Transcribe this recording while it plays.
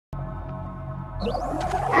Who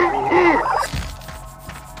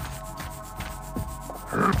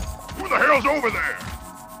the hell's over there?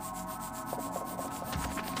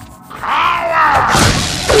 Coward!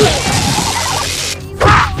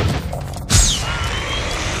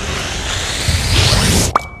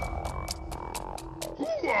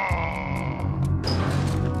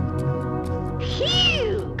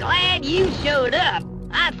 Phew! Glad you showed up.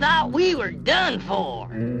 I thought we were done for.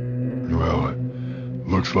 Well, it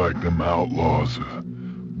looks like them outlaws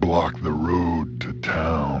blocked the road to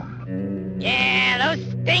town. Yeah, those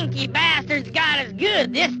stinky bastards got us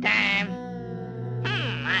good this time.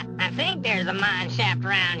 I think there's a mine shaft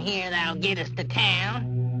around here that'll get us to town.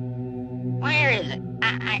 Where is it?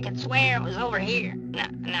 I could swear it was over here. No,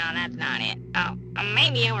 that's not it. Oh,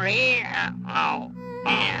 maybe over here. Yeah.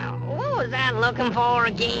 What was I looking for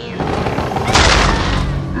again?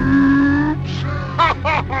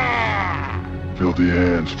 Filthy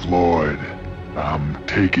hands, Floyd. I'm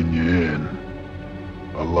taking you in.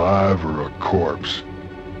 Alive or a corpse?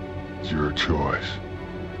 It's your choice.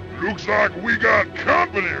 Looks like we got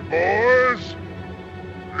company, boys.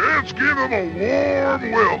 Let's give them a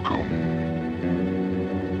warm welcome.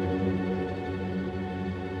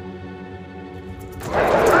 Get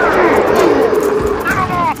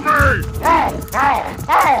them off me!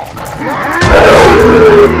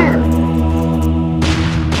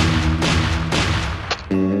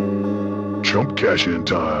 Chump cash-in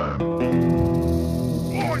time.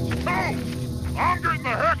 Boys, toast! I'm getting the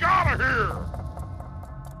heck out of here!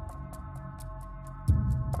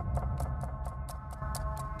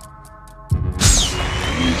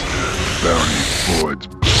 Bounty Floyd's.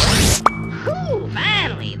 Whew,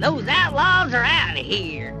 finally, those outlaws are out of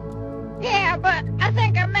here. Yeah, but I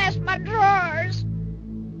think I messed my drawers.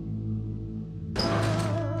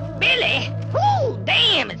 Billy! Whew,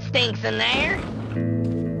 damn, it stinks in there.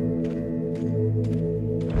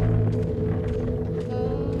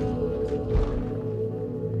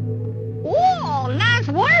 Whoa, nice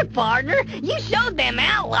work, partner. You showed them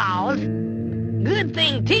outlaws. Good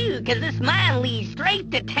thing, too, 'cause this mine leads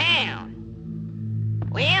straight to town.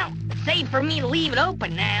 Well, it's safe for me to leave it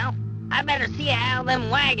open now. I better see how them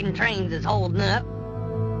wagon trains is holding up.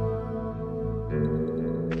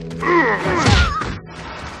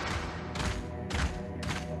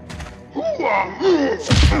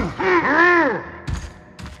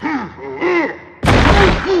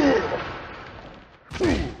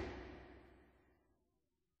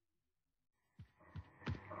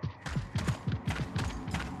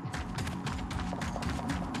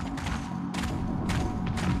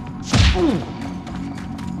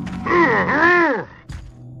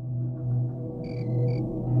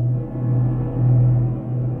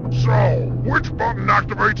 So, which button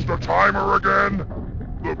activates the timer again?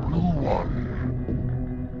 The blue one.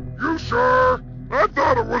 You sure? I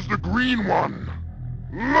thought it was the green one.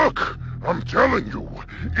 Look, I'm telling you,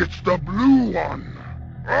 it's the blue one.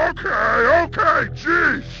 Okay,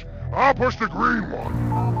 jeez. I'll push the green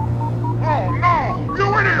one. Oh no,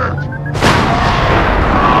 you idiot!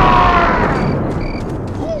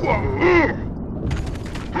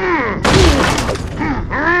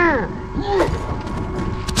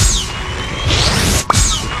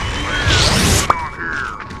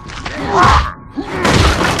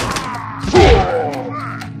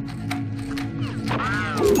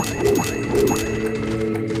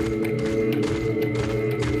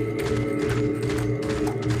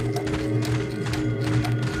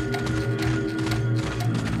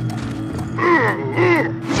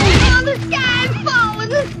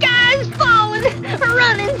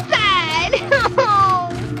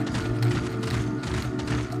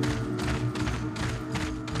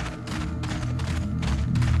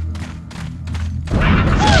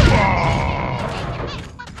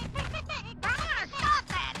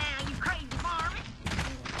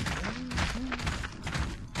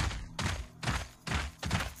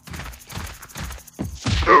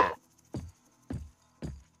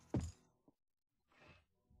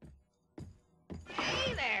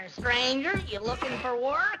 Hey there, stranger. You looking for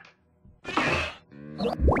work?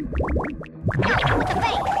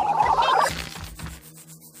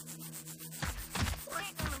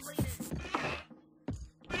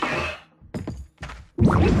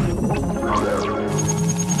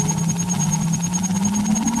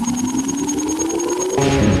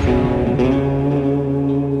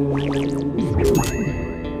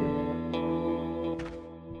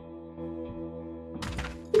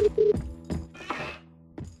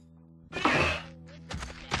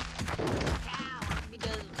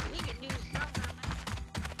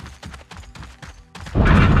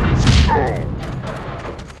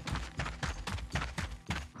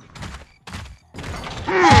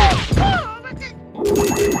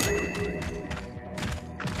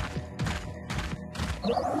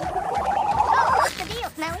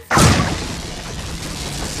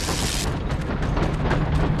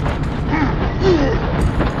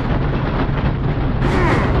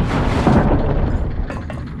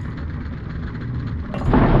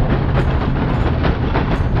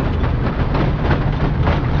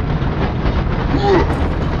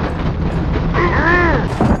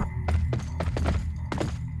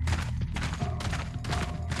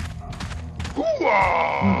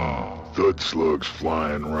 dead slugs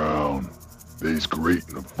flying around. They's great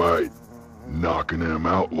in a fight, knocking them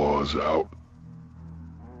outlaws out.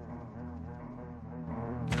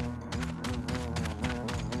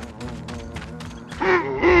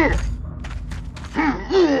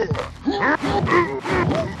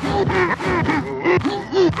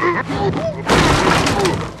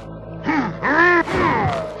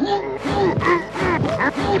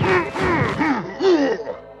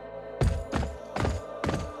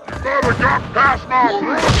 Never got past my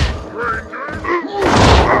throat, stranger!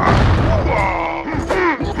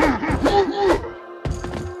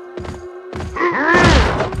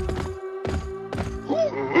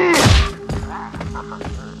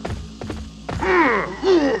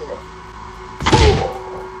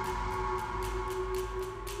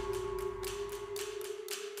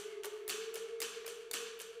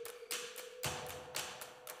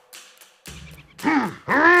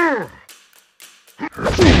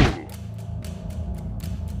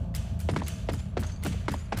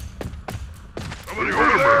 Somebody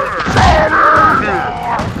over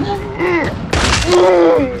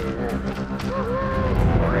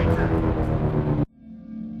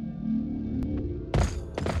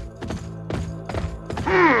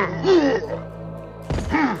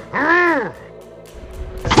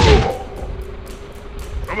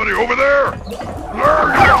Somebody over there? There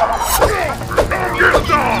you go! Get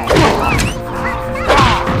some!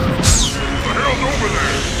 What the hell's over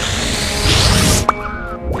there?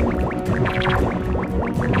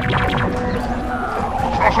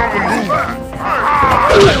 Saw something move that.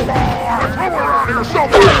 There's trouble around here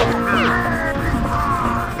somewhere!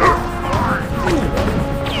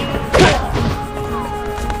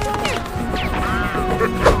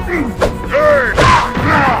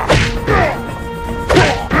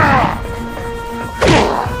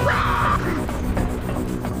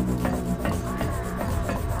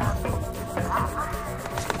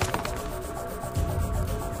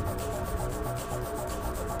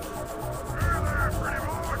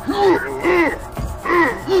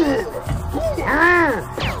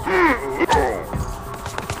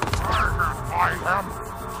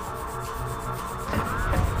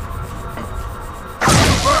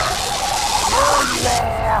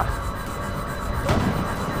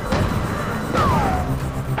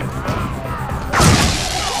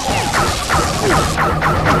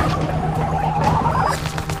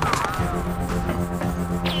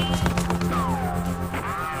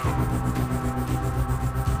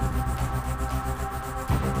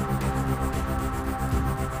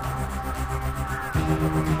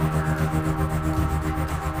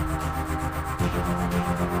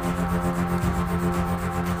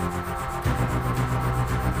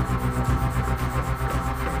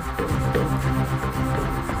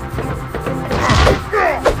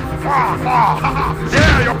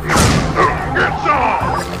 Yeah, you get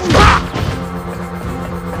some!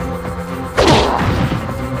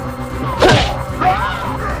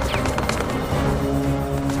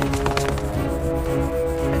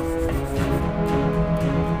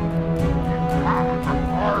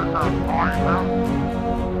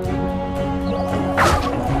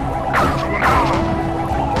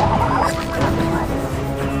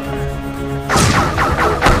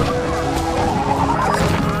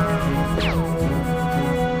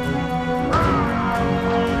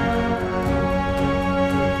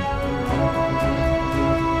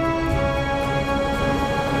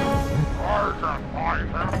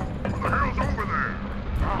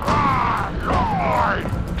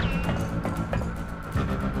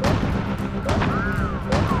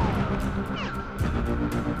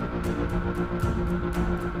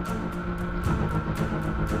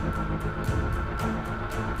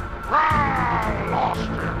 Lost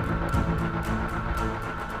him.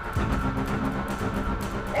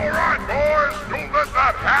 All right, boys, don't let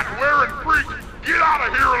that hat-wearing freak get out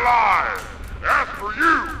of here alive.